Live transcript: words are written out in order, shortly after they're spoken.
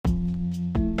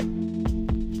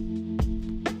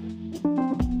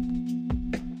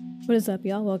What is up,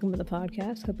 y'all? Welcome to the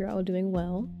podcast. Hope you're all doing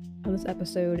well. This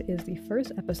episode is the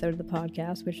first episode of the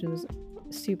podcast, which is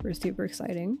super, super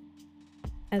exciting,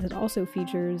 as it also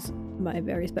features my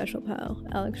very special pal,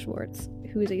 Alex Schwartz,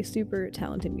 who is a super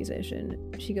talented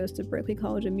musician. She goes to Berklee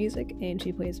College of Music and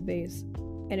she plays bass,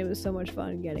 and it was so much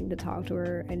fun getting to talk to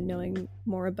her and knowing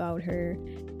more about her.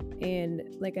 And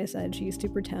like I said, she's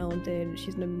super talented.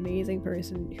 She's an amazing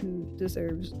person who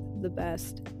deserves the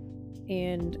best.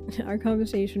 And our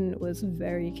conversation was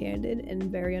very candid and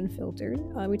very unfiltered.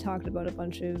 We talked about a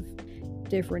bunch of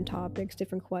different topics,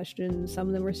 different questions. Some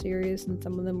of them were serious and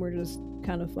some of them were just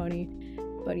kind of funny.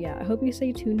 But yeah, I hope you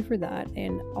stay tuned for that.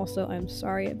 And also, I'm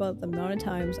sorry about the amount of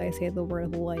times I say the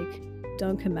word like.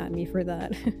 Don't come at me for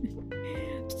that.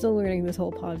 Still learning this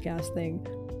whole podcast thing.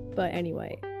 But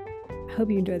anyway, I hope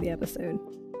you enjoy the episode.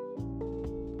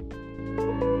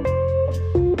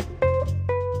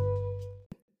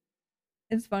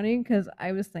 It's funny because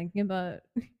I was thinking about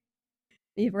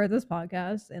before this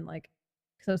podcast and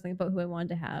because I was thinking about who I wanted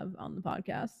to have on the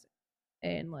podcast,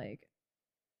 and I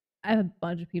have a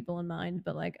bunch of people in mind,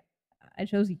 but I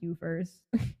chose you first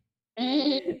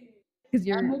Hey, because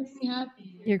that makes me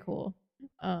happy. you're cool.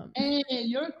 Hey,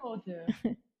 you're cool too.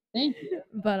 Thank you.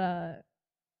 But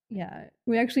yeah,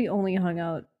 we actually only hung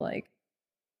out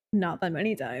not that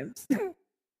many times.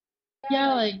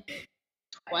 Yeah,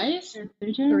 twice or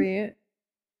three times. 3.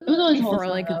 It was always Before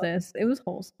wholesome. this, it was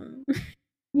wholesome.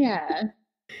 Yeah.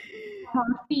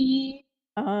 Coffee.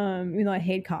 I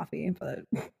hate coffee, but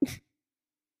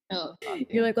Oh, coffee.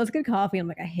 you're like, let's get coffee. I'm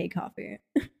like, I hate coffee.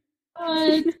 What?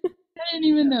 I didn't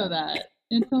even know that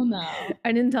until now.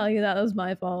 I didn't tell you that. That was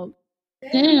my fault.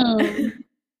 Damn.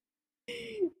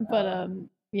 But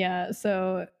yeah,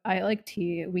 so I like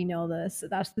tea. We know this.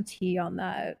 That's the tea on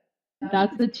that.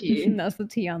 That's the tea. That's the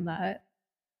tea on that.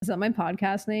 Is that my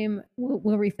podcast name?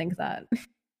 We'll rethink that.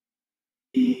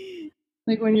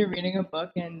 Like when you're reading a book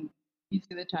and you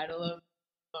see the title of the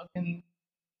book and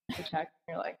the text,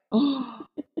 and you're like, oh.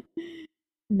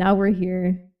 Now we're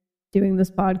here doing this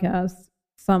podcast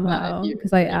somehow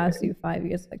because I asked you 5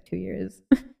 years, 2 years.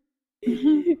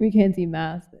 We can't do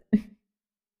math.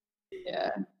 Yeah.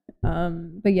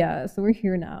 But yeah, so we're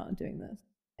here now doing this,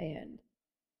 and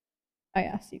I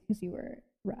asked you because you were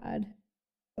rad,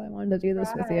 so I wanted to do this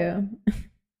with you.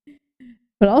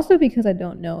 But also because I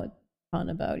don't know a ton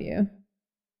about you.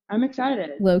 I'm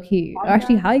excited. Low key,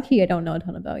 actually high key, I don't know a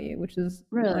ton about you, which is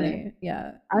really funny.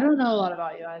 Yeah, I don't know a lot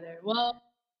about you either. Well,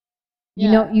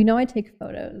 yeah. you know, I take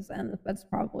photos, and that's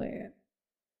probably it.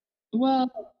 Well,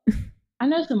 I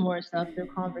know some more stuff through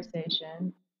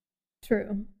conversation.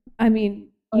 True. I mean,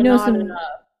 you know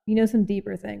some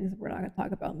deeper things we're not going to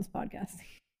talk about in this podcast.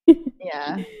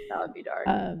 Yeah, that would be dark.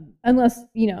 Unless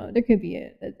there could be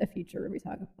a future where we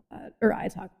talk about that, or I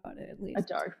talk about it at least. A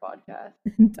dark podcast.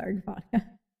 Dark podcast.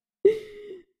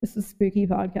 This is spooky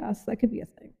podcast. That could be a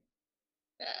thing.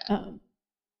 Yeah.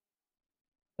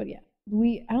 But yeah,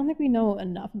 I don't think we know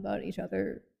enough about each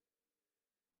other.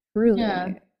 Truly.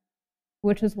 Yeah.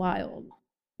 Which is wild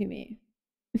to me.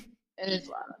 It is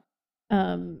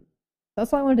wild.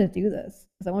 That's why I wanted to do this,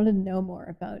 because I wanted to know more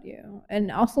about you,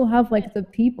 and also have the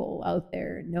people out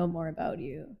there know more about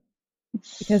you,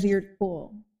 because you're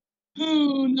cool.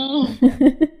 Oh no.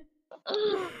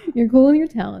 You're cool and you're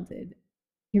talented.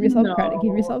 Give yourself credit.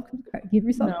 Give yourself credit. Give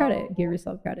yourself credit. Give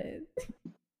yourself credit.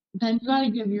 Then you gotta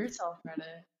give yourself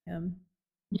credit. You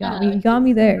got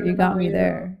me there. You got me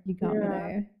there. You got me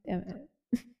there. Damn it.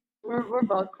 We're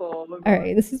both cool. All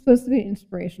right, this is supposed to be an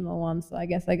inspirational one, so I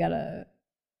guess I gotta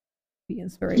be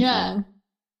inspirational. Yeah.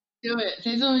 Do it.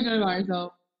 Say something good about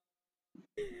yourself.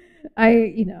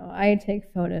 I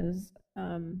take photos.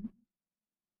 I'm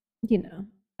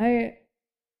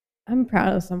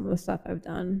proud of some of the stuff I've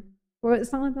done. Well,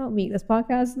 it's not about me. This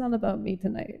podcast is not about me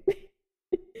tonight.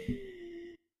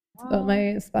 It's about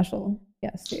my special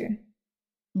guest here.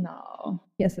 No.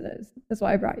 Yes, it is. That's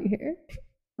why I brought you here.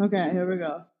 Okay, here we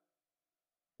go.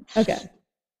 Okay.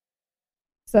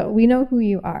 So we know who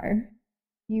you are.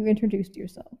 You introduced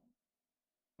yourself.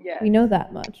 Yeah. We know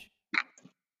that much.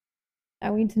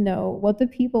 Now we need to know what the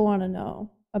people want to know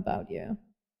about you.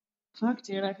 Fuck,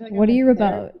 dude. I feel like what are you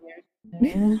about?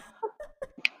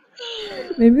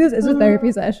 Maybe this is a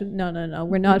therapy session. No.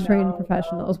 We're not trained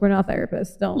professionals. We're not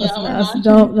therapists. Don't listen to us.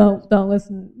 Don't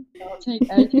listen.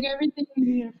 I take everything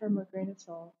you hear from a grain of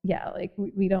salt. Yeah,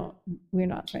 we're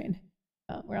not trained.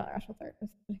 We're not actual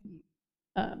therapists.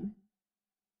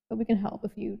 But we can help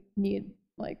if you need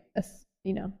us,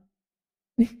 we can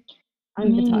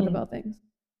talk about things.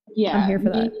 Yeah. I'm here for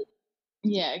that.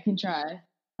 Yeah, I can try.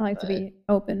 I like to be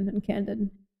open and candid.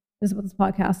 This is what this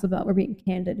podcast is about. We're being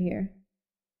candid here.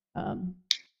 Um,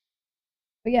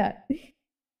 but yeah,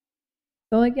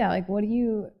 so like yeah, like what do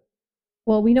you?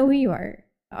 Well, we know who you are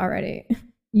already.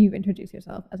 You've introduced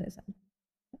yourself, as I said.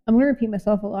 I'm gonna repeat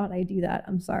myself a lot. I do that.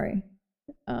 I'm sorry.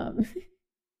 Um,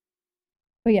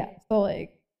 but yeah, so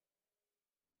like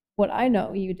what I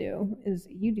know you do is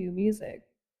you do music.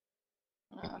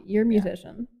 You're a Yeah,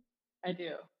 musician, I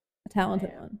do. a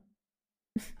talented I one.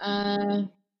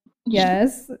 am.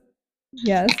 Yes,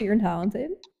 yes, you're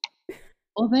talented.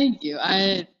 Well, thank you.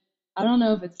 I don't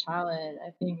know if it's talent.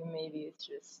 I think maybe it's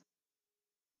just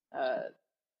uh,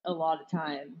 a lot of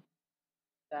time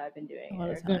that I've been doing A it, lot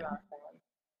or of a good amount time. of time.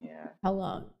 Yeah. How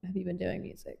long have you been doing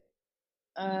music?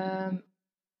 Um.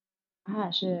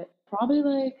 Shit. Probably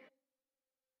like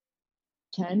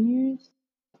 10 years.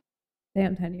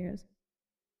 Damn, 10 years.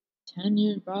 10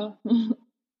 years, bro.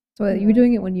 So you were Yeah.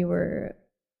 doing it when you were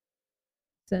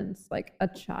since like a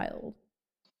child.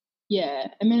 Yeah.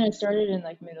 I mean, I started in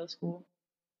like middle school.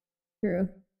 True.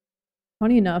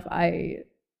 Funny enough, I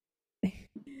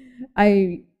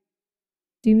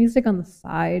do music on the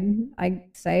side. I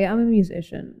say I'm a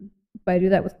musician, but I do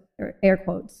that with air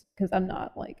quotes because I'm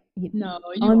not like No,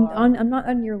 you are. I'm not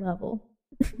on your level.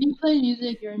 If you play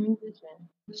music, you're a musician.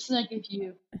 Just like if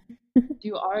you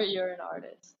do art, you're an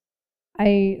artist.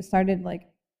 I started like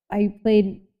I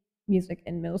played music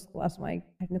in middle school. That's when I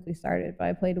technically started, but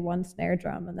I played one snare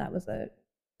drum and that was it.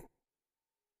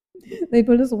 They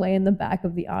put us way in the back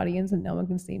of the audience and no one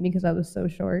can see me because I was so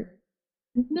short.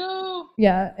 No.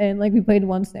 Yeah, and like we played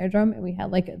one snare drum and we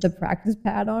had like the practice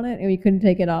pad on it and we couldn't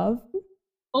take it off.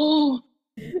 Oh,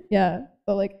 Yeah,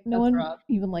 but like no that's one rough.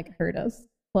 even like heard us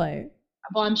play.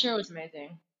 Well, I'm sure it was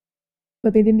amazing.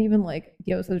 But they didn't even like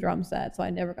give us a drum set, so I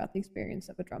never got the experience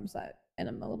of a drum set, and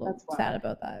I'm a little That's sad why.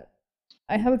 about that.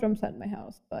 I have a drum set in my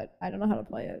house, but I don't know how to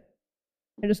play it.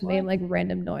 I just made What? like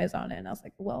random noise on it, and I was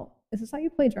like, "Well, is this how you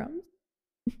play drums?"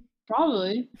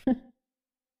 Probably.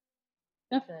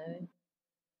 Definitely.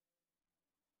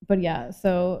 But yeah,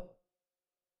 so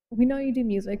we know you do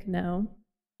music now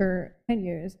for 10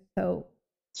 years. So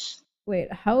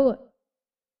wait, how?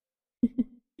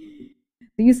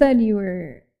 You said you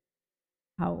were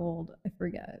how old? I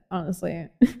forget, honestly.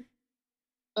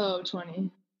 Oh,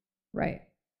 20. Right.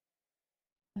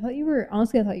 I thought you were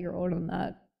honestly. I thought you were older than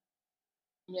that.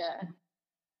 Yeah,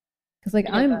 Cause like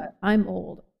I get that. I'm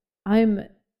old. I'm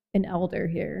an elder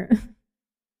here.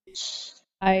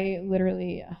 I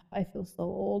literally I feel so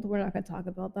old. We're not gonna talk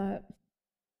about that.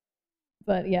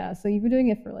 But yeah, so you've been doing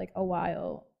it for like a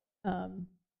while. Um,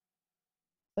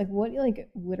 like what like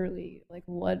literally like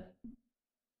what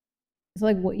is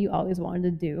like what you always wanted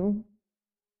to do?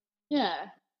 Yeah,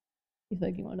 You feel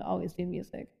like you wanted to always do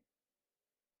music.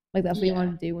 Like that's what you yeah,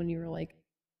 wanted to do when you were like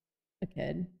a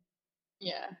kid.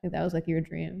 yeah. Like that was like your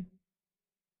dream.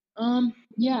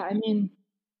 Yeah, I mean,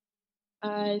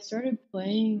 I started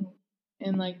playing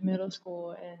in like middle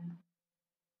school, and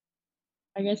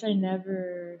I guess it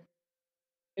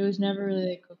was never really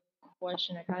like a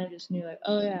question. I kind of just knew, like,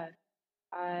 oh yeah,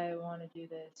 I want to do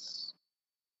this.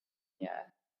 Yeah.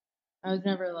 I was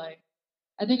never like,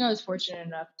 I think I was fortunate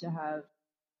enough to have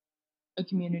a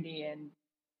community and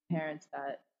parents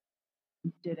that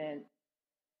didn't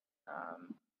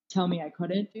um, tell me I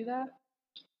couldn't do that.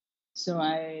 So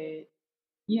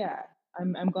yeah,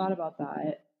 I'm glad about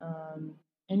that.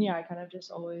 And yeah, I kind of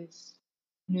just always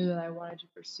knew that I wanted to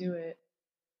pursue it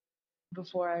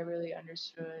before I really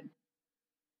understood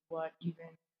what even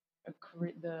a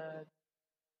career, the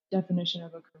definition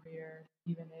of a career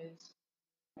even is,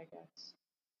 I guess.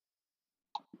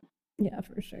 Yeah,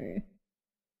 for sure.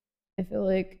 I feel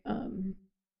like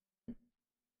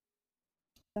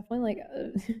definitely like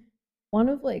one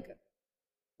of like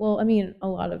well, I mean, a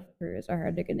lot of careers are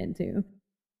hard to get into,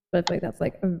 but I feel like that's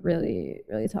like a really,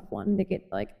 really tough one to get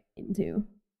like into.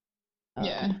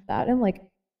 Yeah. That and like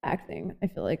acting, I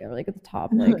feel like are like at the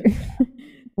top like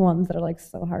ones that are like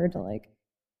so hard to like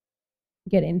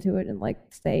get into it and like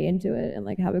stay into it and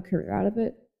like have a career out of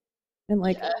it and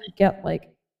like Yeah. get like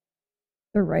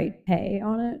the right pay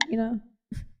on it, you know?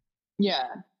 Yeah.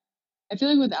 I feel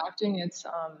like with acting, it's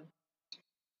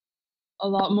a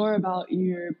lot more about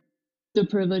the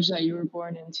privilege that you were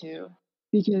born into.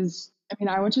 Because I mean,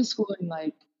 I went to school in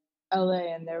like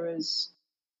LA, and there was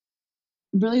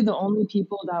really the only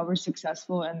people that were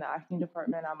successful in the acting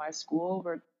department at my school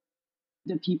were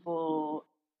the people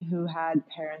who had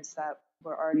parents that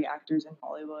were already actors in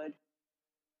Hollywood,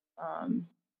 um,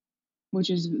 which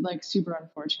is like super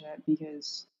unfortunate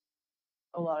because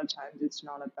a lot of times it's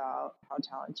not about how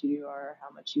talented you are or how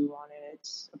much you want it.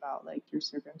 It's about like your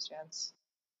circumstance,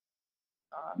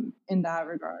 in that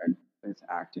regard with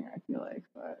acting, I feel like.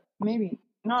 But maybe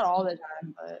Not all the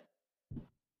time, but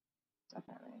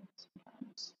definitely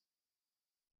sometimes.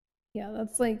 Yeah,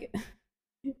 that's like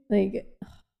I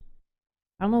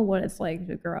don't know what it's like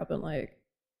to grow up in like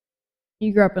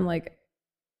you grew up in like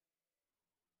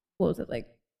what was it like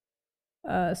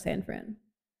San Fran.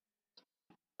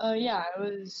 Yeah, I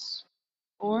was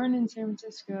born in San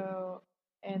Francisco,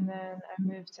 and then I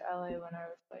moved to LA when I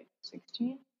was like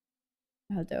 16.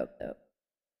 How dope.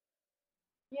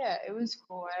 Yeah, it was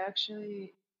cool.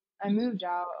 I moved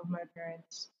out of my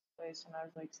parents' place when I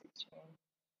was like 16.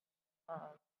 Um,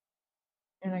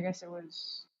 and I guess it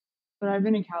was, but I've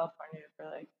been in California for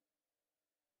like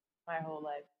my whole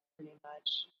life, pretty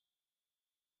much,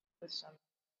 with some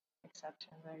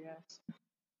exceptions, I guess.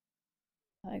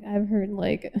 Like I've heard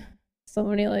like so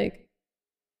many like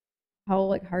how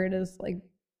like hard it is like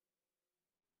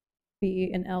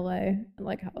be in LA and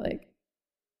like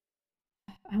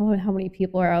how many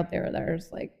people are out there that are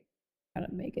just like trying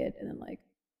to make it and then like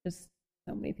just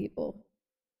so many people.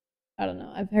 I don't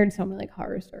know. I've heard so many like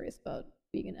horror stories about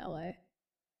being in LA.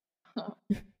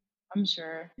 I'm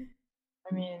sure.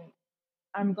 I mean,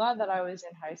 I'm glad that I was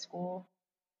in high school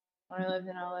when I lived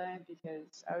in LA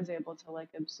because I was able to like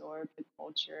absorb the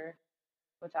culture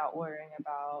without worrying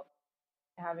about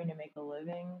having to make a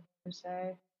living per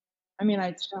se. I mean,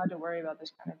 I still had to worry about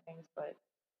this kind of things, but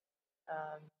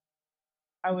um,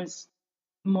 I was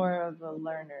more of a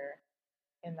learner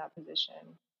in that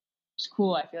position. It's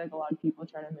cool. I feel like a lot of people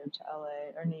try to move to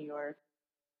LA or New York,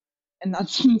 and that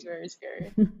seems very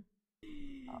scary.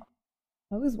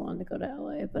 I always wanted to go to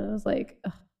LA, but I was like,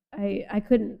 ugh,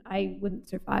 I wouldn't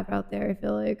survive out there. I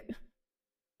feel like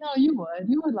No, you would.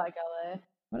 You would like LA.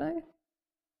 would I?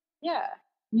 Yeah,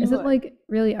 you Is it would. like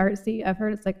really artsy? I've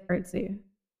heard it's like artsy.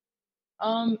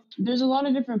 There's a lot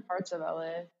of different parts of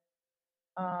LA.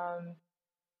 Um,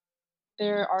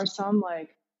 there are some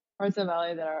like parts of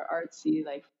LA that are artsy,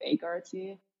 like fake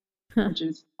artsy, which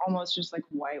is almost just like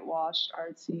whitewashed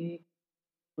artsy,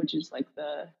 which is like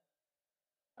the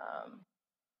um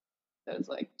those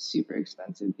like super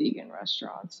expensive vegan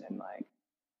restaurants in like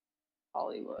Oh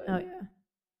Hollywood yeah,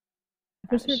 I've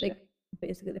kind just of heard shit. like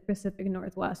basically the Pacific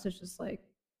Northwest is just like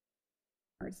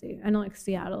artsy. I know like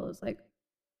Seattle is like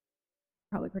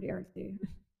probably pretty artsy.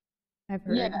 I've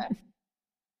heard. Yeah,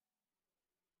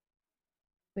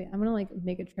 But yeah, I'm gonna like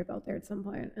make a trip out there at some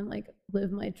point and like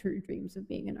live my true dreams of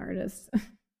being an artist.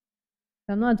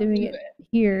 I'm not doing do it it.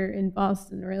 here in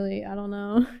Boston, really. I don't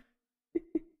know.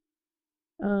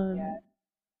 Yeah, um,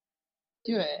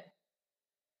 do it.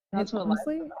 I That's what life's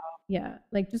honestly, about. yeah,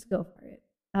 like just go for it.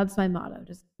 That's my motto.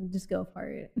 Just go for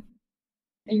it.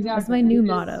 That's Exactly. my new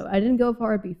Because motto. I didn't go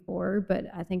for it before, but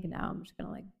I think now I'm just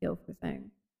gonna like go for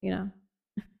things. You know,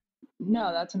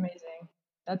 no, that's amazing.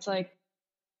 That's like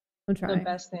I'm the trying.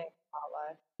 best thing about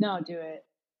life. No, do it.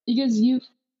 Because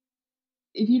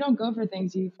if you don't go for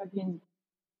things, you fucking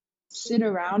sit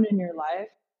around in your life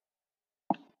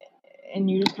and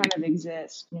you just kind of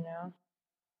exist, you know?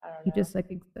 I don't You know. just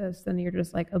like exist, and you're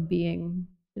just like a being,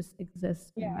 just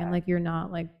existing, and Yeah. like you're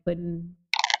not like putting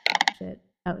shit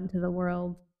out into the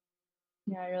world.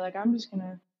 Yeah, you're like, I'm just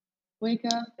gonna wake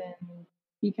up and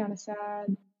be kind of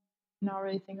sad, not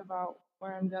really think about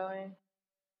where I'm going.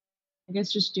 I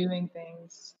guess just doing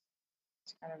things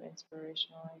is kind of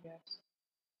inspirational, I guess.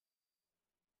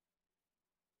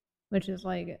 Which is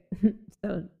like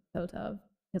so tough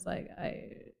because like I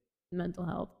mental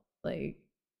health like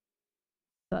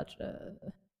such a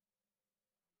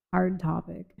hard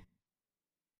topic.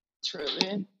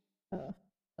 Truly. Uh,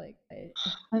 like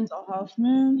Mental health,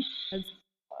 man. it's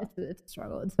it's a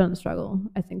struggle. It's been a struggle.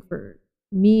 I think for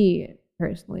me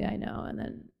personally, I know, and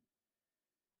then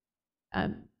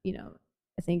you know,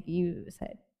 I think you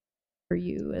said for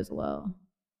you as well,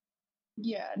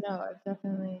 Yeah, no, I've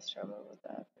definitely struggled with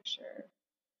that for sure.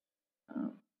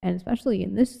 Um, and especially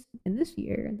in this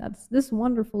year, that's this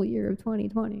wonderful year of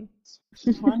 2020.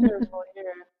 Wonderful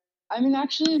year. I mean,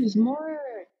 actually, it was more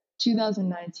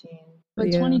 2019, For but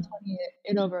you, 2020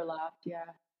 it overlapped. Yeah,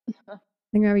 I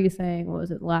think I remember you saying what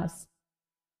was it last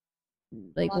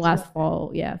last winter.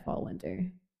 fall, yeah, fall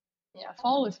winter, Yeah,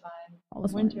 fall was fine. fall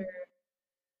was Winter, fine.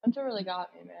 winter really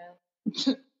got me,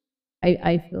 man.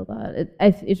 I feel that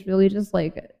it's really just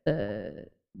like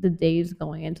the days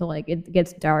going into like it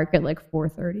gets dark at like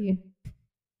 4:30,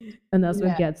 and that's what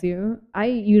Yeah, gets you. I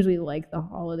usually like the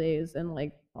holidays and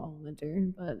like fall and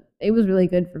winter, but it was really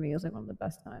good for me. It was like one of the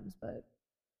best times. But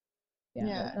yeah,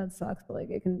 yeah, that sucks. But like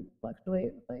it can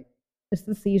fluctuate. Like it's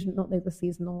the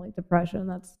seasonal like depression.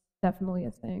 That's definitely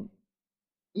a thing.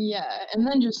 yeah. And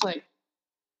then just like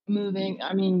moving.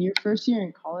 I mean, your first year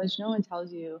in college, no one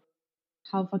tells you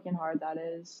how fucking hard that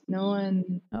is. No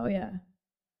one, Oh yeah.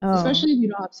 Oh especially if you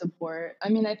don't have support. I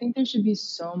mean, I think there should be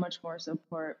so much more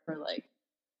support for like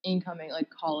incoming like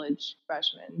college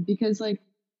freshmen because like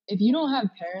if you don't have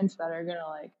parents that are gonna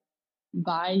like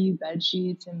buy you bed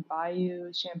sheets and buy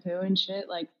you shampoo and shit,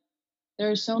 like there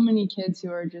are so many kids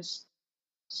who are just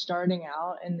starting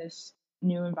out in this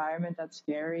new environment that's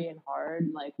scary and hard,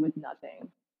 like with nothing.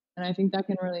 And I think that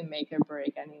can really make or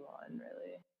break anyone,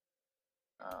 really.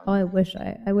 oh, Um, I wish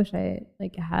I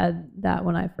like had that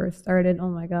when I first started. Oh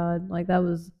my god, like that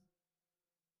was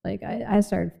like I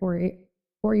started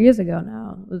 4 years ago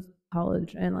now with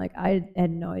college, and like I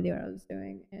had no idea what I was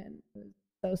doing, and it was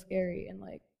so scary. And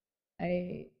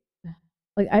I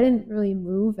I didn't really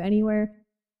move anywhere.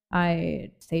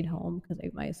 I stayed home because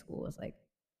like my school was like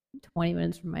 20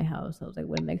 minutes from my house. So it was like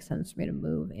wouldn't make sense for me to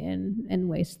move in and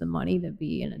waste the money to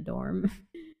be in a dorm.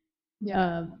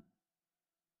 yeah, um,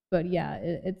 but yeah,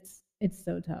 it's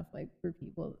so tough like for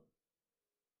people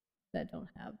that don't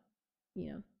have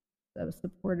a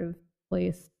supportive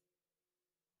place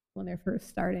when they're first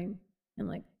starting and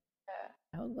like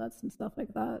outlets and stuff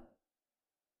like that.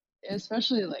 yeah,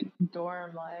 especially like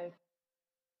dorm life.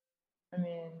 I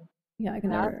mean, Yeah,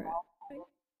 that's I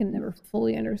can never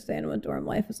fully understand what dorm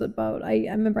life is about. I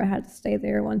remember I had to stay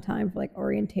there one time for like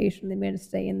orientation. They made us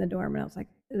stay in the dorm, and I was like,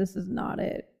 this is not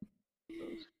it. yeah,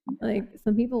 Like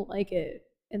some people like it,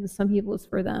 and some people it's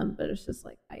for them, but it's just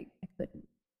like I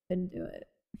couldn't do it.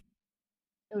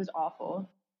 it was awful,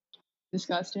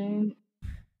 disgusting.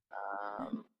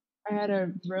 I had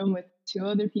a room with two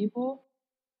other people,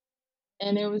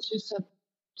 and it was just a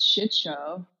shit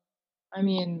show. I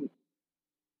mean,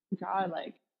 God,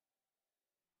 like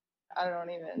I don't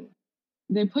even.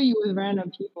 They put you with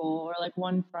random people or like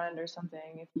one friend or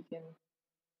something if you can,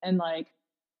 and like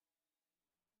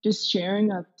just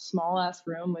sharing a small ass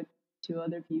room with two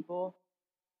other people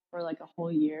for like a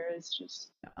whole year is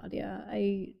just God, yeah,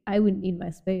 I would need my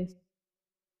space.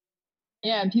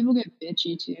 yeah. And people get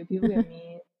bitchy too. People get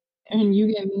mean, and you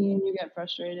get mean. You get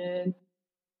frustrated.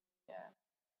 Yeah,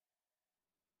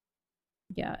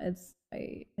 Yeah, it's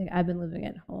I've been living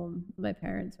at home with my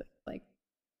parents, which like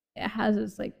it has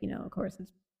its like of course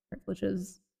it's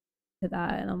privileges to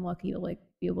that, and I'm lucky to like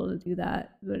be able to do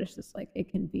that. But it's just like it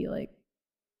can be like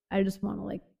I just want to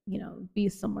like be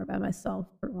somewhere by myself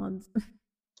for once.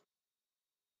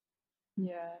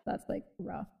 yeah. That's like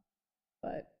rough,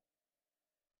 but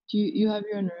Do you have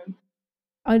your own room?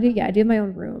 I do have my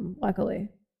own room, luckily.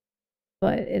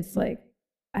 But it's like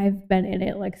I've been in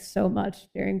it like so much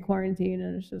during quarantine,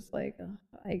 and it's just like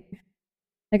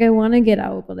I want to get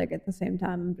out, but like at the same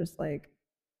time, I'm just like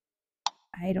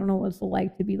I don't know what it's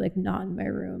like to be like not in my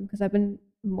room because I've been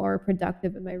more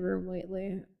productive in my room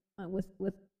lately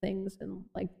with things and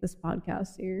like this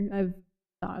podcast here. I've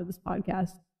thought of this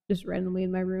podcast just randomly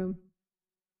in my room,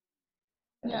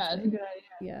 and it's Yeah, it's a like good idea.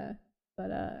 yeah,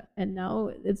 but and now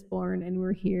it's born and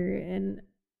we're here and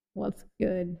what's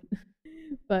good.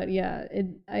 But yeah,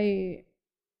 I'm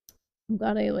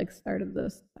glad I like started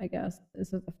this. I guess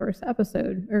this is the first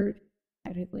episode, or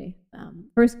technically,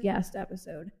 first guest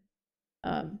episode.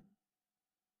 Um,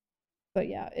 but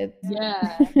yeah, it's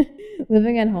Yeah,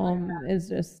 living at home is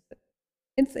just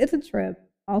it's a trip.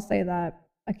 I'll say that.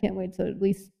 I can't wait to at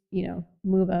least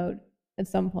move out at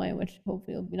some point, which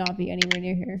hopefully will not be anywhere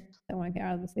near here. I want to get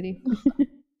out of the city.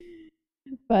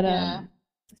 But yeah.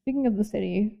 speaking of the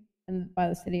city, and by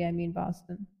the city I mean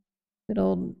Boston, good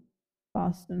old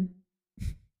Boston.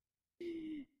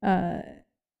 uh,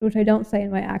 which I don't say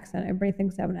in my accent. Everybody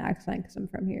thinks I have an accent because I'm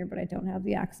from here, but I don't have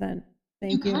the accent.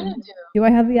 You Thank kind you. of do. Do I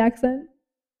have the accent?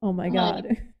 Oh my Like,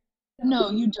 god. no,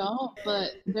 you don't.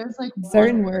 But there's like one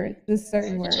Certain word. words, just certain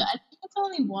Actually, words. I think it's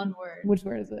only one word. Which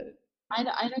word is it?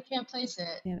 I can't place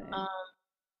it. Damn it. Um,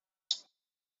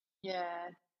 yeah,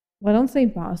 Well, I don't say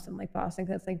Boston like Boston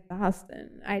because it's like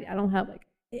Boston. I don't have like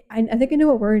I think I know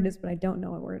what word it is, but I don't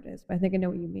know what word it is. But I think I know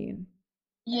what you mean.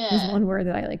 There's yeah, one word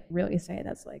that I like really say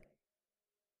that's like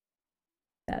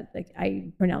that like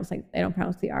I pronounce like I don't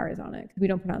pronounce the R's on it because we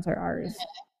don't pronounce our yeah. R's,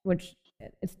 which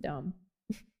it's dumb.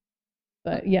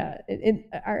 But yeah,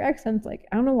 our accent's like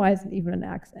I don't know why it's even an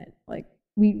accent. Like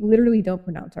we literally don't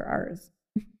pronounce our R's.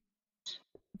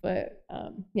 But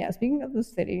yeah, speaking of the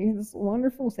city, this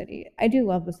wonderful city, I do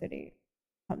love the city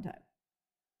sometimes,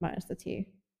 minus the T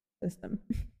system.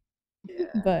 Yeah,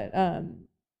 But so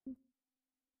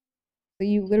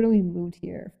you literally moved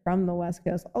here from the West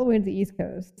Coast all the way to the East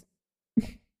Coast.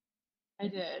 I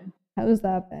did. How has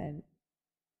that been?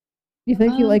 Do you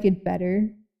think you Um, like it better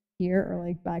here or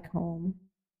like back home?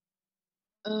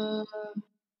 uh,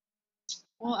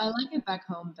 well, I like it back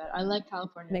home, but I like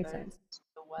California Makes better than sense.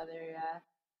 the weather, yeah.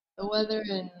 The weather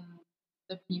and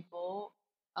the people.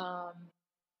 Um,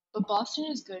 but Boston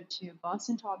is good too.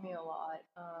 Boston taught me a lot.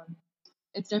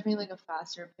 It's definitely like a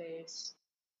faster pace,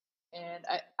 and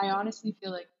I honestly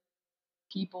feel like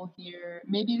people here,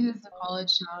 maybe because it's a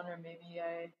college town, or maybe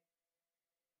I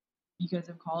because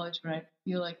of college, but I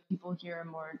feel like people here are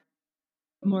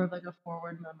more of like a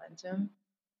forward momentum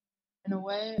in a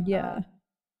way, Yeah.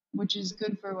 which is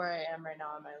good for where I am right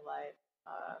now in my life.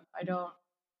 I don't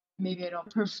maybe I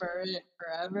don't prefer it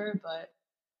forever, but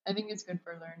I think it's good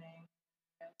for learning.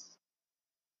 Yes.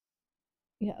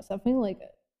 Yeah, it's definitely like,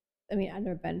 I mean, I've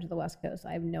never been to the West Coast.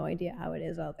 I have no idea how it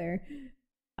is out there.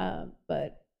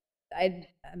 But I'm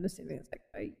assuming it's like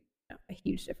a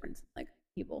huge difference in like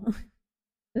people.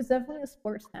 It's definitely a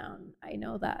sports town. I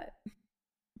know that.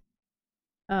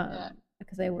 Yeah.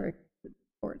 Because I work with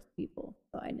sports people,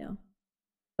 so I know.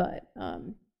 But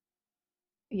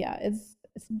yeah, it's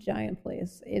a giant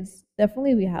place. It's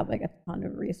definitely we have like a ton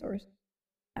of resources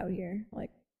out here.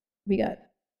 Like we got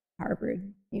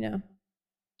Harvard, you know.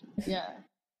 Yeah.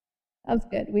 That's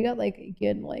good. We got like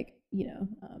good like,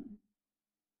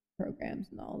 programs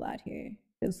and all that here,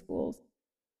 good schools.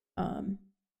 Um,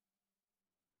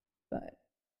 but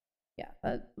yeah,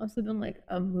 that must have been like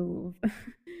a move,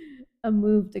 a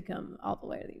move to come all the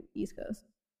way to the East Coast.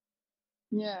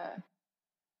 Yeah.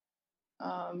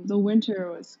 The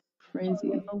winter was crazy.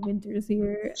 The winters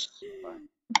here.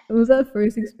 It was that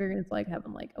first experience like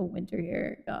having like a winter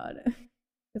here. God,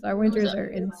 because our winters are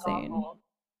It was insane. awful.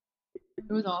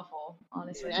 It was awful,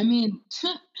 honestly. I mean,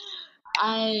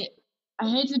 I I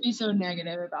hate to be so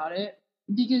negative about it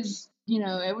because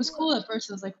it was cool at first.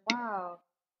 I was like, wow.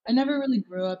 I never really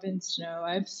grew up in snow.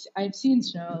 I've seen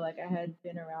snow, like I had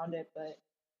been around it, but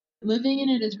living in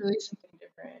it is really something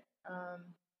different.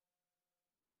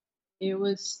 It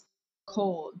was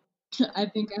cold. I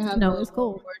think I have Snow a is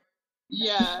cold. lower,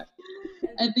 yeah,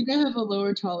 I think I have a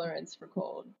lower tolerance for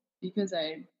cold because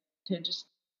I had just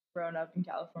grown up in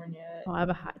California. Oh, I have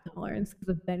a high tolerance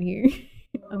because I've been here.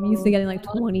 I'm used to getting like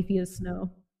 20 feet of snow.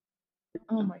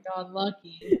 Oh my God,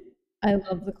 lucky. I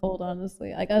love the cold,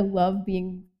 honestly. Like I love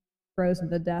being frozen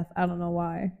to death. I don't know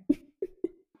why.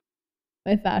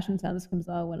 My fashion sense comes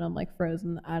out when I'm like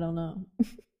frozen. I don't know.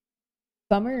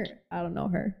 Summer, I don't know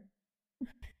her.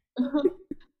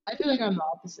 I feel like I'm the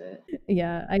opposite.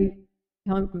 Yeah, I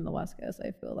coming from the West Coast,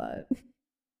 I feel that.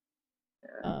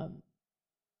 Yeah. Um,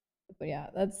 but yeah,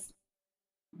 that's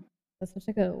such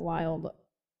like a wild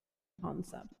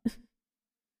concept.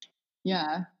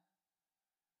 Yeah,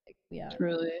 Like, yeah,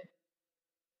 truly.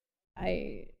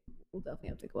 I will definitely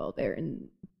have to go out there and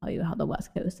tell you how the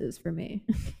West Coast is for me.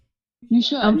 You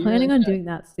should. I'm You really planning on should. doing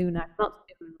that soon. Not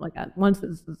soon, like once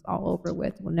this is all over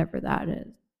with, whenever that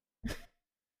is.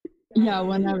 Yeah,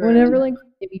 whenever. Whenever, like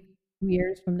maybe 2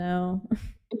 years from now.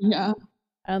 Yeah.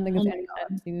 I don't think Oh it's my anytime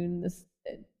God. soon.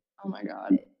 Oh my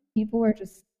God. People are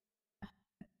just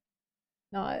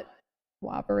not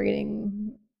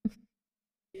cooperating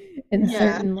in Yeah.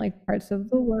 certain like parts of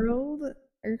the world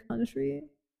or country.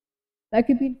 That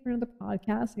could be for another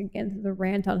podcast again, the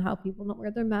rant on how people don't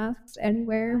wear their masks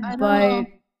anywhere, I but know.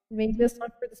 maybe it's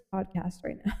not for this podcast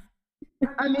right now.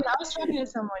 I mean, I was talking to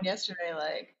someone yesterday,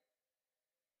 like,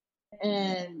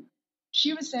 and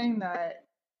she was saying that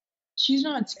she's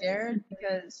not scared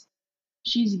because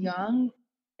she's young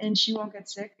and she won't get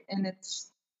sick, and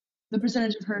it's the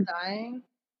percentage of her dying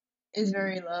is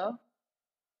very low.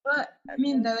 But I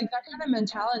mean, that kind of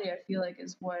mentality, I feel like,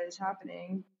 is what is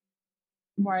happening.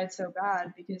 Why it's so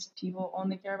bad because people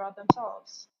only care about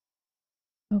themselves.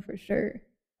 Oh, for sure.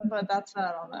 But that's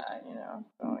not on that,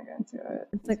 Don't want to get into it.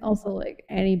 It's like also like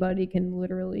anybody can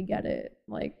literally get it.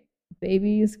 Like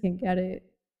babies can get it.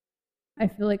 I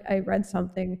feel like I read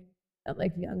something that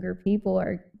like younger people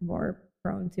are more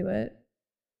prone to it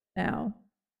now,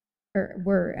 or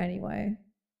were anyway.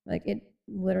 Like it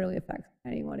literally affects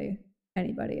anybody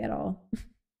at all.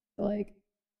 So like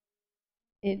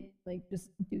it like just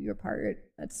do your part.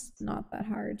 That's not that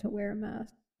hard to wear a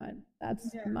mask. That's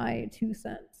Yeah. my 2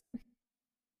 cents.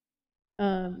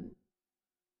 Um,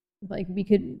 like we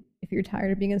could, if you're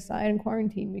tired of being inside in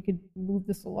quarantine, we could move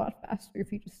this a lot faster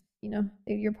if you just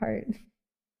did your part.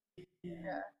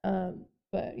 Yeah.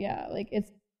 But yeah, like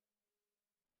it's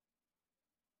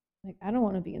like I don't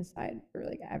want to be inside for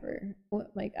like ever.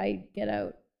 Like I get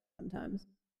out sometimes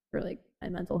for like my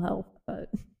mental health,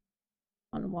 but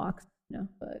on walks,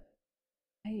 But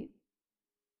I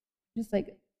just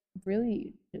like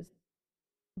really just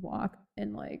walk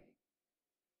and like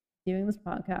doing this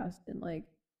podcast and like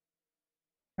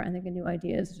trying to think of new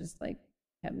ideas just like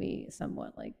kept me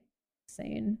somewhat like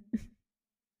sane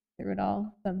through it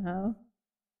all somehow.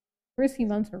 first few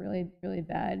months were really, really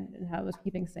bad, and how I was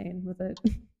keeping sane with it.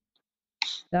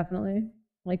 Definitely.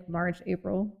 Like March,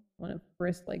 April, when it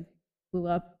first like blew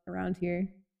up around here.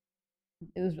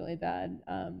 It was really bad.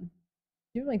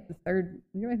 We were like the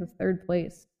third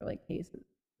place for like cases.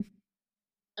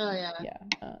 Oh yeah, Yeah,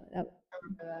 I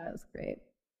remember that that. was great.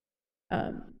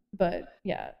 But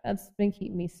yeah, that's been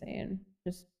keeping me sane.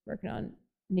 Just working on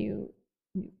new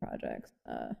projects.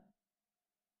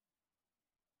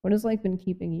 What has like been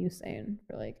keeping you sane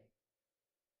for like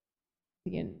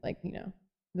like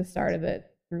the start of it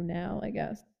through now? I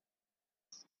guess.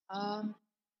 Um,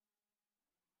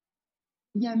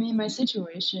 yeah, I mean, my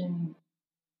situation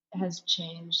has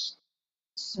changed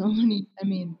so many, I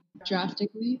mean,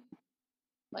 drastically,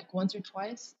 like once or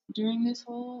twice during this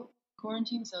whole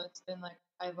quarantine. So it's been like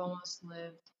I've almost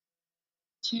lived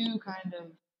two kind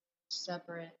of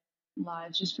separate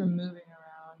lives just from moving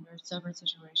around or separate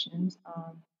situations.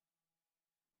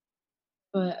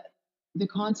 But the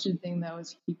constant thing that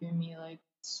was keeping me like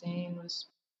sane was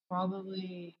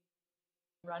probably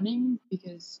running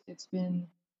because it's been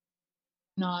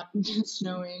not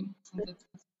snowing since it's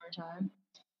the summertime.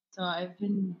 So I've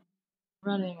been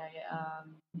running.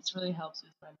 It's really helps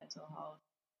with my mental health.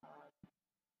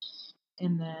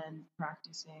 And then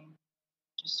practicing,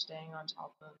 just staying on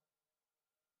top of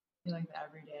like the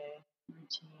everyday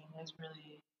routine has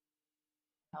really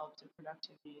helped with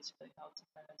productivity. It's really helped with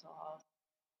my mental health.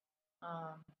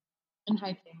 Um, and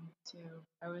hiking too.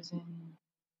 I was in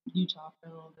Utah for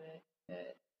a little bit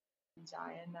at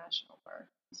Zion National Park.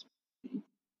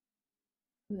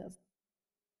 That's,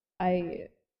 I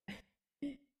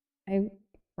I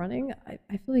running.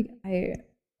 I feel like I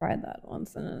tried that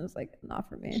once and it was like not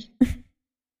for me.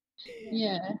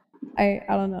 Yeah, I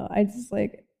don't know. I just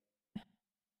like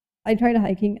I tried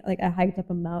hiking. Like I hiked up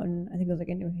a mountain. I think it was like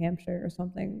in New Hampshire or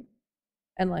something,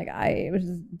 and like I was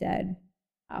just dead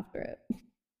after it.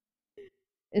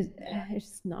 yeah, It's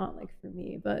just not like for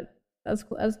me. But that's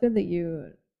cool. That's good that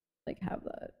you like have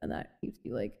that and that keeps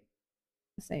you like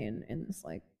sane in this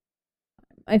like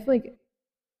time. I feel like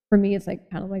for me it's like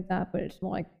kind of like that, but it's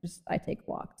more like just I take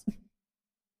walks.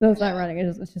 So it's not yeah, running.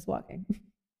 It's just walking.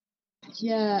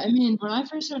 yeah. I mean, when I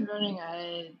first started running,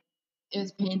 it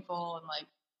was painful and like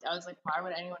I was like, why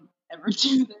would anyone ever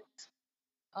do this?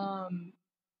 Um,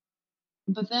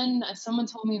 but then someone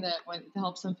told me that it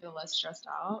helps them feel less stressed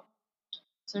out.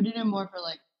 So I did it more for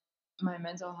like my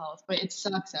mental health, but it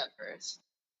sucks at first.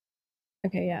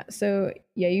 Okay, yeah. So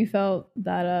yeah, you felt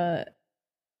that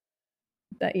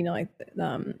that like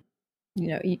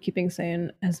keeping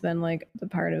sane has been like the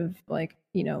part of like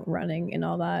running and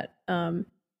all that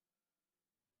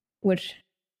which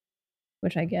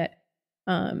I get.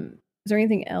 Is there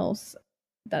anything else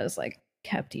that has like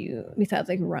kept you besides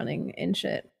like running and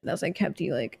shit that's like kept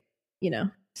you like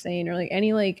sane or like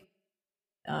any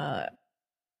uh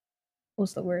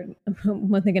what's the word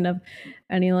I'm thinking of,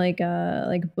 any like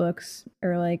books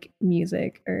or like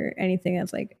music or anything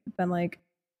that's like been like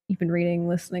you've been reading,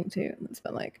 listening to, that's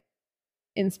been like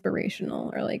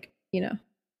inspirational or like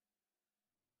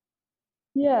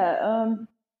Yeah,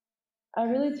 I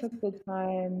really took the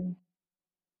time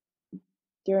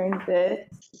during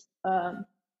this um,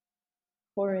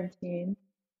 quarantine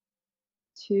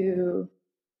to,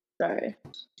 sorry,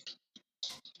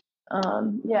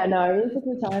 yeah, no, I really took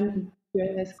the time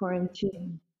during this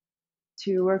quarantine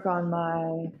to work on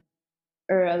my,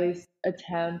 or at least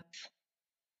attempt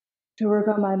to work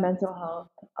on my mental health.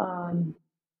 Um,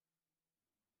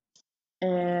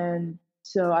 and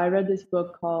so I read this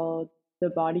book called The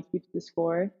Body Keeps the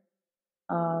Score.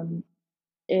 Um,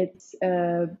 it's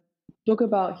a book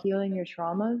about healing your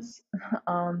traumas.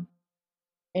 um,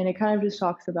 and it kind of just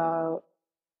talks about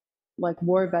like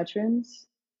war veterans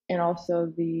and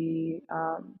also the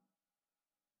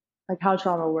like how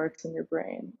trauma works in your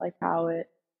brain, like how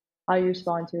you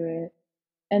respond to it,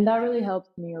 and that really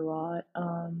helped me a lot.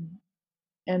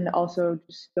 And also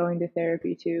just going to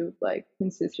therapy too, like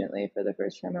consistently for the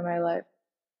first time in my life.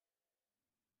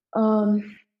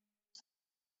 Um,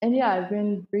 and yeah, I've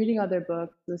been reading other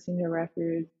books, listening to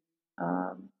records.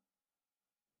 Um,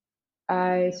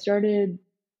 I started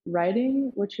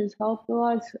writing, which has helped a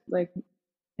lot. It's, like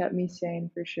kept me sane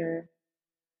for sure.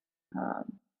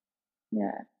 Um,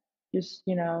 yeah, just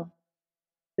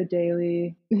the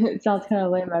daily. It sounds kind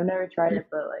of lame. I've never tried it,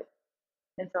 but like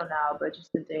until now, but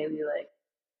just the daily like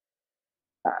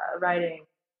writing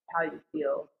how you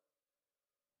feel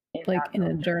in like that in a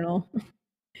moment. journal.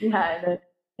 Yeah,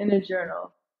 in a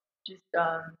journal. Just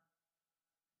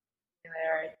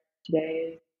there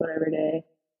today, whatever day,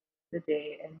 the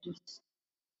date, and just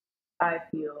I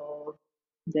feel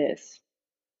this.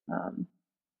 Um,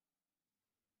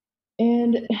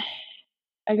 And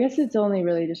I guess it's only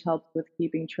really just helped with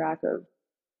keeping track of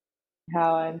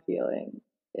how I'm feeling.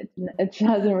 It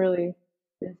hasn't really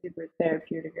been super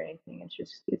therapeutic or anything.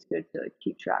 It's good to like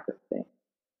keep track of things.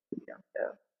 You don't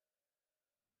know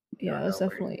you Yeah, don't it's know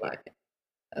where you definitely are.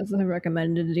 as I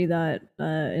recommended to do that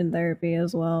in therapy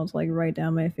as well, to like write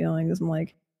down my feelings and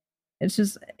like it's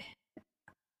just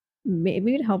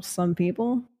maybe it helps some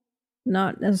people,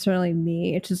 not necessarily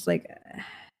me. It's just like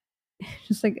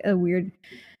just like a weird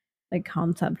like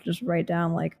concept. Just write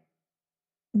down like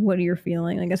what you're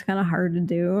feeling. Like it's kind of hard to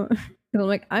do because I'm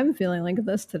like I'm feeling like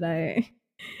this today.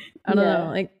 I don't know. Yeah,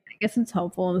 Like I guess it's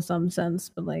helpful in some sense,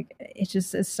 but like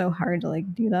it's so hard to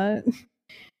like do that.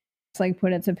 To like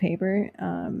put it to paper.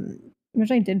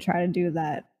 Which I did try to do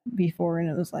that before, and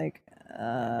it was like,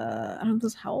 I don't know if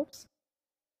this helps.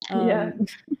 yeah.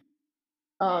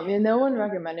 Um, Yeah, no one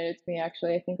recommended it to me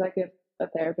actually. I think like if a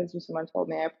therapist or someone told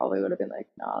me, I probably would have been like,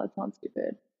 "Nah, that sounds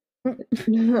stupid."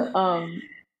 um,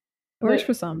 works but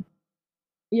for some,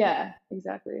 yeah,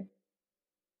 exactly.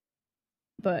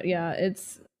 but yeah,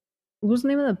 it's what was the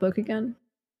name of the book again?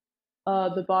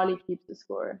 The body keeps the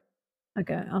score.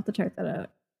 Okay, I'll have to check that out.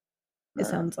 It Uh,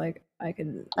 sounds like I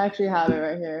could. I actually have it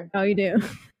right here. Oh, you do?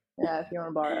 Yeah, if you want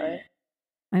to borrow it.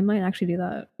 I might actually do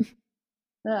that.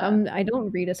 Yeah, I don't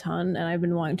read a ton, and I've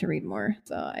been wanting to read more,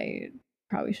 so I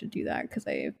probably should do that because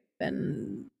I've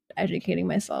been educating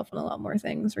myself on a lot more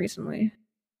things recently.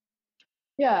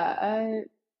 yeah.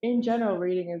 In general,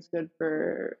 reading is good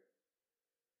for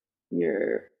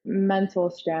your mental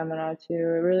stamina too.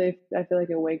 It really, I feel like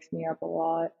it wakes me up a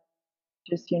lot.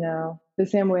 Just the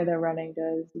same way that running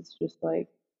does. It's just like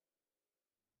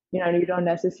you don't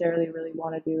necessarily really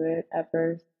want to do it at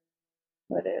first,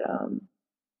 but it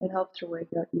helps to wake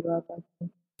you up. I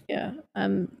think. Yeah,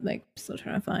 I'm like still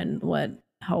trying to find what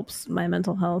helps my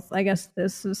mental health. I guess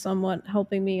this is somewhat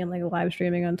helping me and like live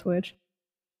streaming on Twitch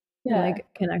and Yeah. like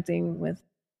connecting with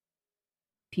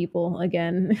people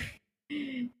again.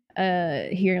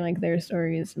 Hearing like their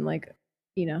stories and like,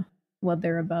 you know, what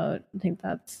they're about. I think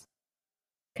that's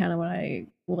kind of what I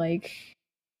like.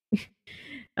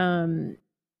 um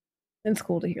it's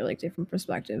cool to hear like different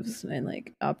perspectives and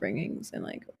like upbringings and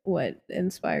like what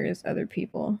inspires other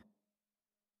people,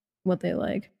 what they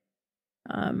like.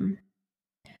 Um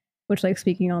which like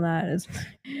speaking on that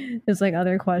is like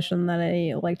other question that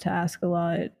I like to ask a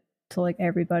lot to like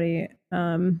everybody.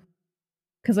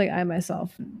 Because like I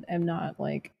myself am not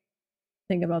like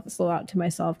think about this a lot to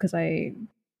myself because I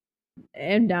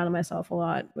am down on myself a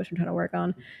lot, which I'm trying to work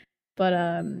on. But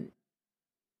I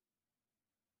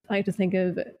like to think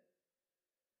of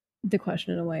the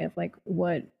question in a way of like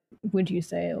what would you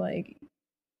say like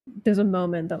there's a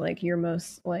moment that like you're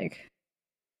most like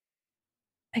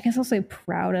I guess I'll say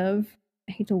proud of.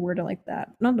 I hate to word it like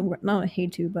that. Not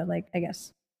hate to, but like I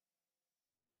guess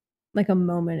like a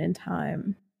moment in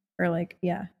time or like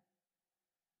yeah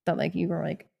that like you were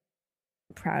like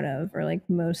proud of or like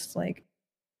most like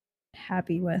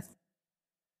happy with.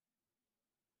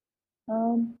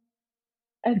 Um,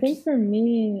 I Which think is for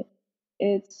me,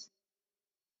 it's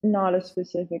not a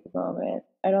specific moment.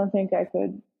 I don't think I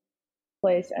could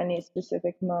place any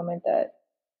specific moment that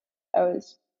I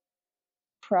was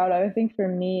proud of. I think for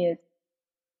me, it's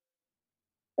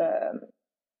um,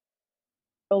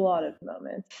 a lot of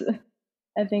moments.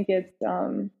 I think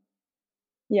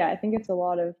yeah, I think it's a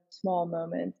lot of small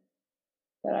moments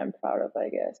that I'm proud of, I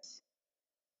guess.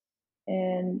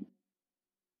 And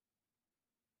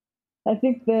I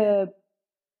think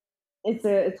it's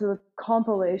a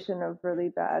compilation of really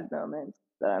bad moments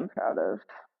that I'm proud of,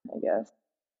 I guess.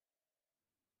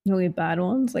 really bad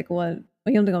ones. Like what?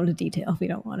 We don't have to go into detail if you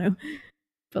don't want to,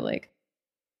 but like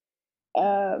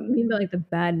I Um, mean, like the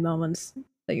bad moments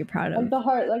that you're proud of. like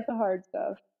the hard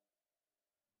stuff,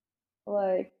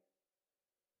 like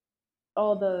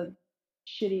all the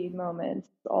shitty moments,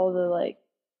 all the like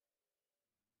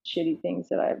shitty things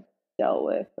that I've dealt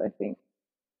with. I think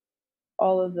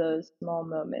all of those small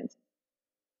moments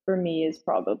for me is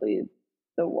probably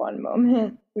the one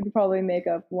moment would probably make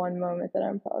up one moment that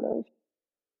I'm proud of,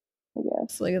 I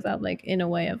guess. So like is that like in a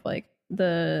way of like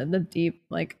the deep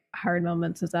like hard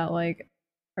moments? Is that like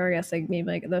or I guess like maybe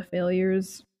like the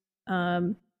failures?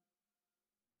 Um,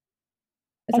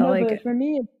 is I that know, but like for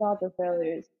me, it's not the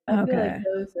failures. I feel like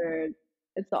okay?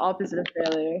 it's the opposite of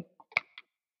failure.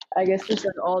 I guess just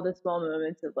like all the small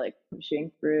moments of like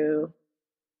pushing through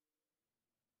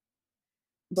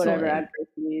So whatever like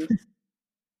adversities.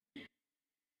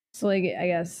 so like I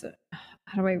guess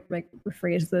how do I like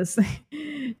rephrase this?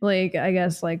 Like I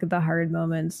guess like the hard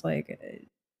moments like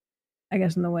I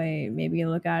guess in the way maybe you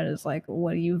look at it as like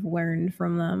what you've learned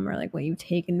from them or like what you've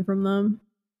taken from them.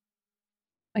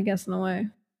 I guess in a way.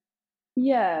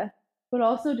 Yeah, but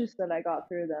also just that I got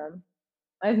through them.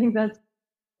 I think that's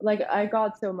like I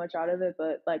got so much out of it,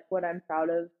 but like what I'm proud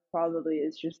of probably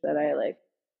is just that I like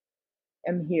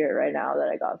am here right now that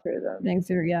I got through them. Getting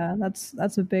through, yeah, that's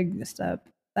a big step.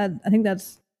 That I think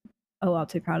that's a lot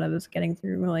to be proud of is getting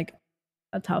through like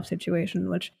a tough situation,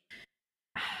 which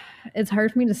it's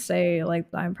hard for me to say like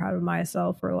I'm proud of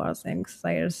myself for a lot of things.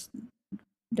 I just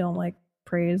don't like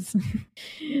praise.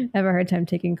 I have a hard time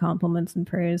taking compliments and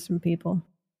praise from people.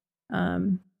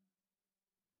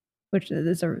 Which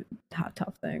is a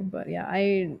tough thing. But yeah,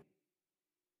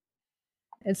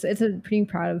 it's a being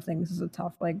proud of things is a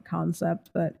tough like concept,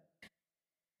 but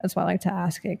that's why I like to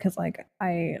ask it because like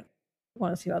I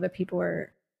want to see what other people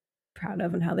are proud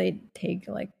of and how they take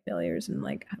like failures and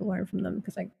like learn from them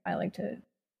because like I like to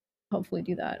hopefully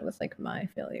do that with like my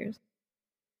failures.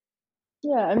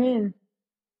 Yeah, I mean,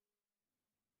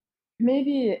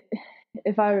 maybe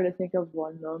if I were to think of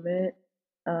one moment,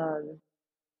 um,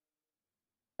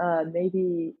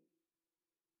 maybe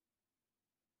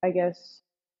I guess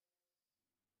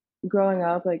growing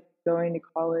up, like going to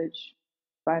college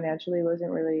financially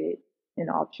wasn't really an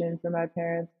option for my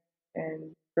parents,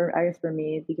 and for I guess for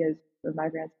me because of my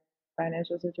parents'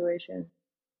 financial situation.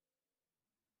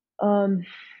 Um,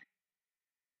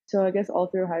 so I guess all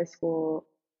through high school,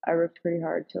 I worked pretty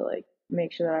hard to like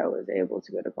make sure that I was able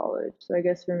to go to college. So I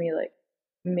guess for me, like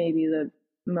maybe the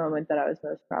moment that I was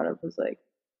most proud of was like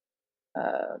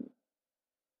um,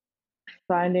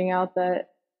 finding out that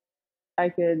I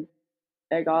could,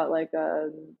 I got like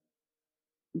the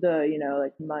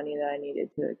like money that I needed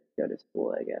to go to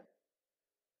school. I guess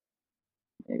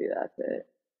maybe that's it.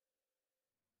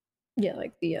 Yeah,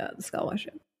 like the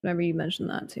scholarship. Remember you mentioned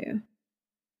that too.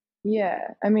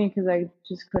 Yeah, I mean, because I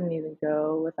just couldn't even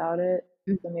go without it.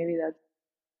 So maybe that's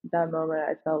that moment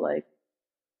I felt like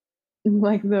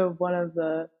the one of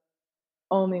the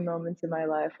only moments in my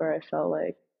life where I felt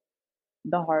like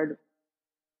the hard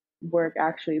work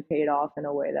actually paid off in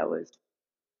a way that was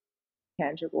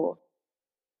tangible.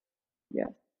 Yeah.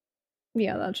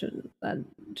 Yeah, that should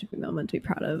be a moment to be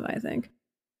proud of, I think.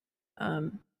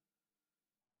 Um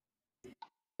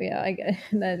but yeah,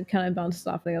 that kind of bounces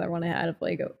off the other one I had of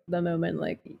like the moment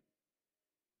like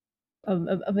of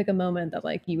like a moment that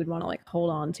like you would want to like hold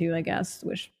on to, I guess,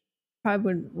 which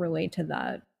probably would relate to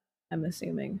that, I'm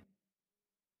assuming.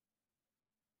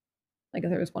 Like if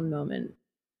there was one moment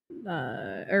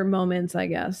or moments, I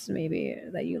guess, maybe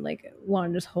that you like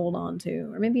want to just hold on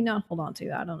to, or maybe not hold on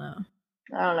to. I don't know.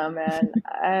 I don't know, man.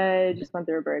 I just went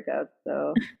through a breakup,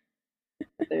 so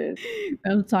there's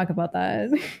I'll talk about that.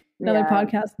 Another yeah.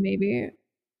 podcast, maybe.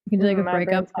 We can do like a My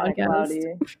breakup brain's kind of podcast.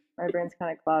 cloudy. My brain's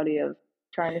kind of cloudy of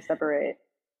trying to separate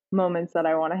moments that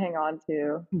I want to hang on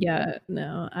to. Yeah,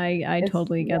 no, I It's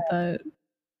totally yeah, get that.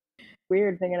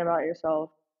 weird thinking about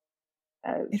yourself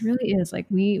It as really is like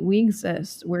we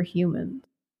exist. We're human.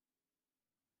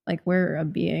 Like we're a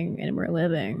being and we're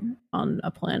living on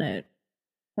a planet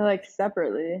like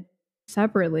separately.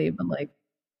 separately, but like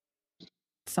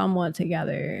somewhat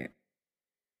together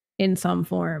in some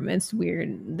form. It's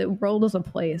weird. The world is a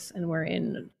place, and we're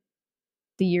in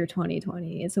the year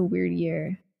 2020. It's a weird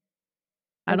year.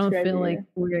 I That's don't feel crazy. like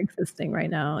we're existing right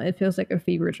now. It feels like a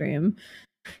fever dream.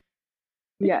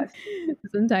 Yes,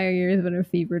 This entire year has been a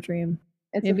fever dream.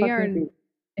 it's a Maybe our fucking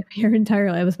feat. maybe our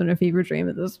entire life has been a fever dream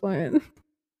at this point.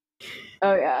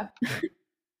 Oh yeah.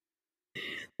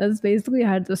 That's basically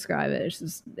how to describe it. It's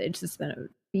just been a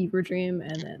fever dream,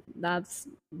 and then that's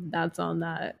on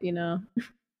that, you know.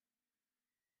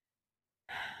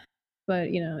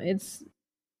 But you know, it's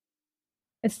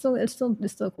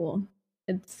still cool.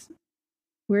 It's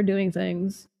we're doing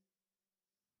things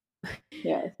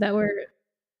Yes. that we're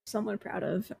somewhat proud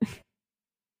of.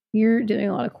 You're doing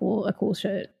a lot of cool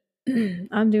shit.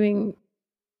 I'm doing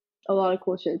A lot of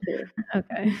cool shit too.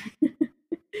 okay.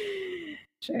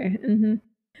 Sure.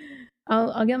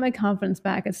 I'll get my confidence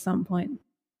back at some point.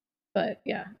 But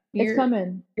yeah, It's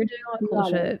coming. you're doing a lot of You cool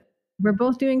got it. shit. We're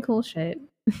both doing cool shit.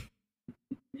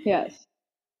 Yes.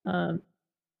 Um,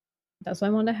 that's why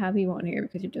I wanted to have you on here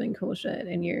because you're doing cool shit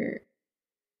and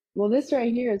Well, this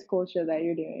right here is cool shit that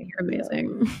you're doing. you're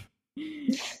amazing.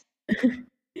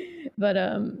 But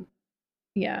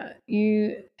yeah,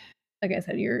 you like I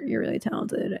said, you're really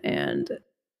talented and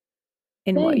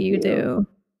in what Thank you you. do.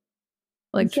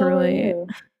 Like And so are truly, you.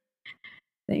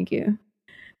 thank you.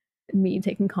 Me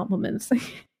taking compliments.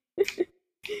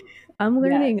 I'm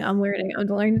learning. Yes. I'm learning. I'm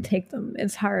learning to take them.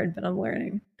 It's hard, but I'm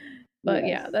learning. But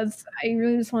yeah, Yes. that's I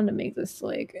really just wanted to make this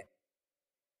like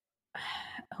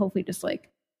hopefully just like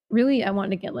really I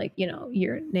want to get like, you know,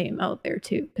 your name out there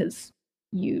too, because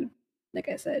you, like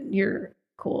I said, you're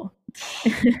cool.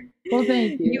 Well,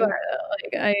 thank you. You are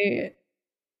like, I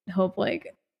hope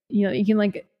like, you know, you can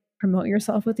like promote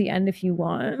yourself at the end if you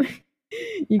want.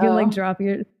 You can like drop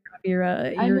your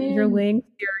links,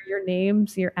 your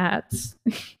names, your @s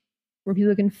where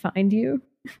people can find you.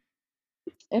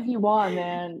 If you want,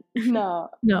 man. No.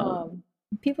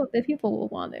 People will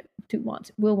want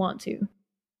to.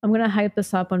 I'm gonna hype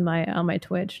this up on my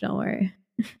Twitch, don't worry.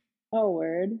 Oh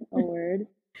word.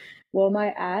 Well,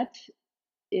 my @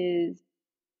 is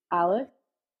Alex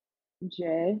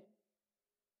JSCH.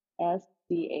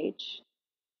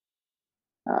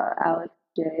 Alex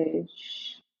J.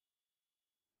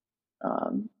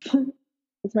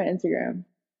 That's my Instagram.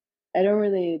 I don't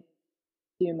really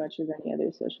do much of any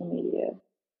other social media.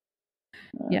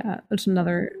 Yeah, that's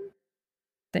another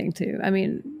thing too. I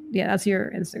mean, yeah, that's your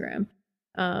Instagram.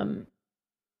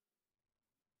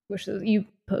 Which is, you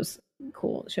post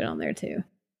cool shit on there too.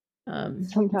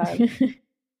 Sometimes.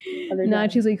 No,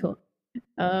 it's usually cool.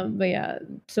 But yeah,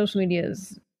 social media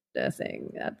is a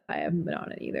thing that I haven't been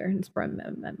on it either. It's for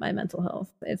my mental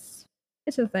health. It's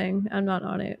a thing. I'm not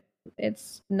on it.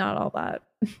 It's not all that.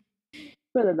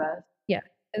 For the best. Yeah,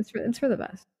 it's for the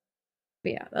best.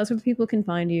 But yeah, that's where people can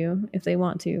find you if they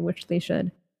want to, which they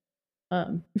should.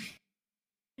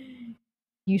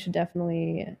 You should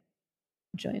definitely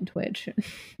join Twitch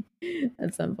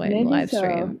at some point and live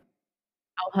stream.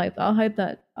 I'll hype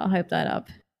that up.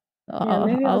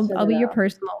 I'll be your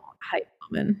personal hype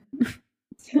woman.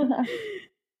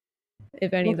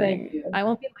 If anything, well, I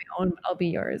won't be my own, but I'll be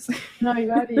yours. No, you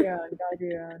gotta be your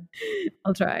own.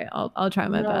 I'll try. I'll try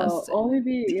my best.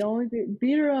 Be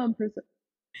your own person.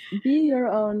 Be your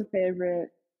own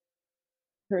favorite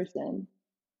person.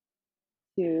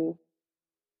 I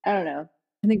don't know.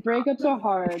 I think breakups are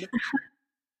hard.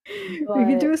 We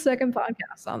could do a second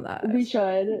podcast on that. We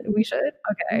should.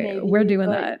 Okay, maybe, we're doing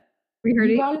that. We heard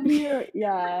you gotta be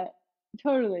yeah,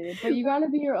 totally. But you gotta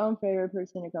be your own favorite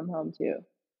person to come home to.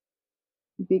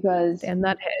 Because and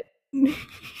that hit.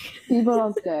 People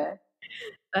don't stay.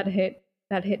 That hit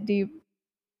deep.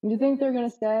 You think they're gonna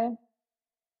stay?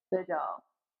 They don't.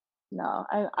 No,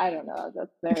 I don't know.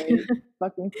 That's very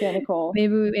fucking cynical.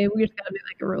 Maybe we just gotta be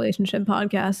like a relationship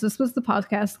podcast. This was the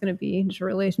podcast gonna be, just a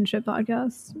relationship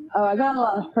podcast. Oh, I got a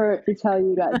lot of hurt to tell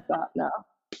you guys that. No.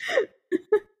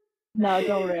 No,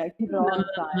 don't worry. I keep it all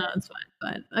inside. No, it's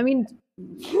fine. I mean,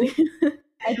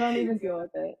 I don't even deal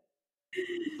with it.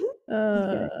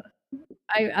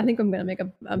 I think I'm gonna make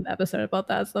an episode about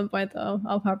that at some point, though.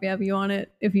 I'll probably have you on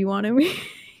it if you want me.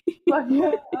 Fuck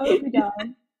yeah, I would be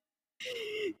down.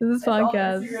 This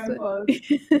podcast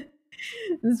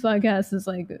is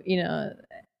like, you know,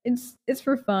 it's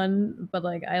for fun, but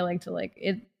like I like to like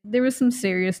it. There was some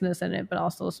seriousness in it, but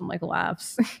also some like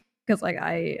laughs. Because like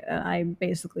I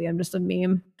basically I'm just a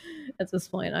meme at this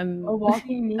point. I'm a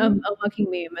walking meme. I'm a walking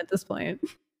meme at this point.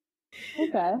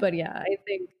 Okay. But yeah, I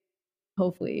think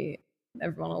hopefully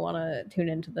everyone will want to tune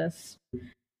into this.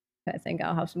 I think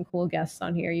I'll have some cool guests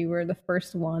on here. You were the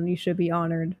first one. You should be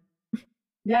honored.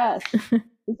 Yes.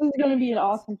 This is going to be an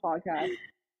awesome podcast.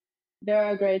 There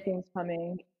are great things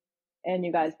coming, and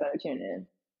you guys better tune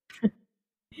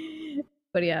in.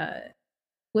 But yeah,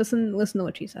 listen to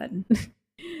what she said.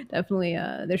 Definitely,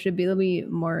 there'll be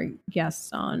more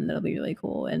guests on. That'll be really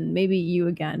cool, and maybe you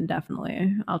again.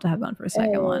 Definitely, I'll have you on for a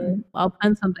second one. I'll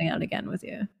plan something out again with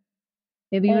you.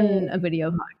 Maybe even a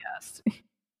video podcast.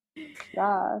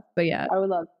 Yeah. But yeah, I would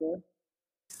love to.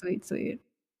 Sweet.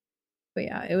 But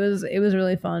yeah, it was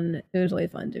really fun. It was really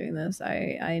fun doing this.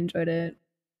 I enjoyed it.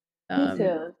 Me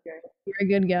too. You're a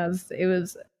good guest. It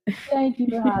was. Thank you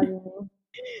for having me.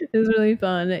 It was really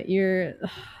fun. You're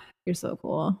so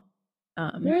cool.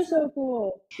 You're so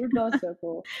cool. We're both so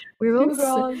cool. We're both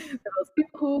two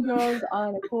cool girls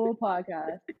on a cool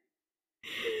podcast.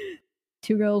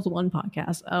 2 girls, 1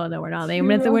 podcast. Oh no, we're not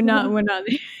naming it. We're not.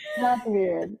 That's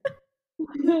weird.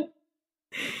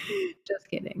 Just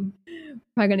kidding.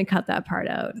 Probably gonna cut that part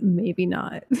out. Maybe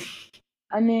not.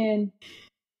 I mean,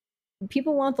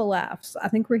 people want the laughs. I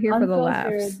think we're here for the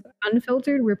laughs.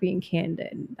 Unfiltered, we're being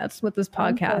candid. That's what this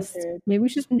podcast. Maybe we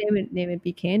should just name it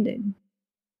Be Candid.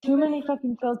 Too many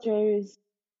fucking filters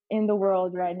in the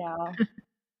world right now.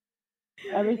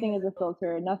 Everything is a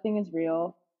filter. Nothing is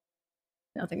real.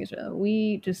 Nothing is real.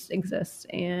 We just exist,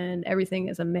 and everything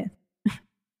is a myth.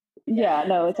 Yeah,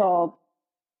 no, it's all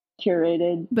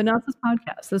curated. But not this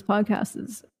podcast. This podcast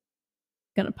is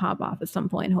gonna pop off at some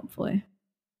point, hopefully.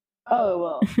 Oh,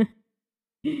 well.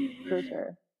 For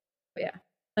sure. But yeah,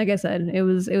 like I said, it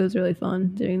was really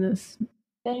fun doing this.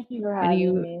 Thank you for And having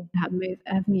you me.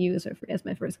 having you as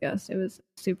my first guest. It was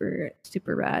super,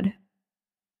 super rad.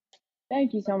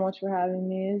 Thank you so much for having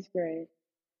me. It's great.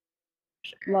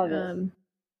 Sure. Love it.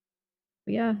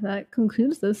 Yeah, that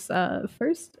concludes this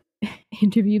first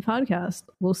interview podcast.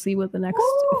 We'll see what the next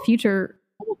future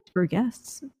holds for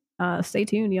guests. Stay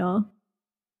tuned, y'all.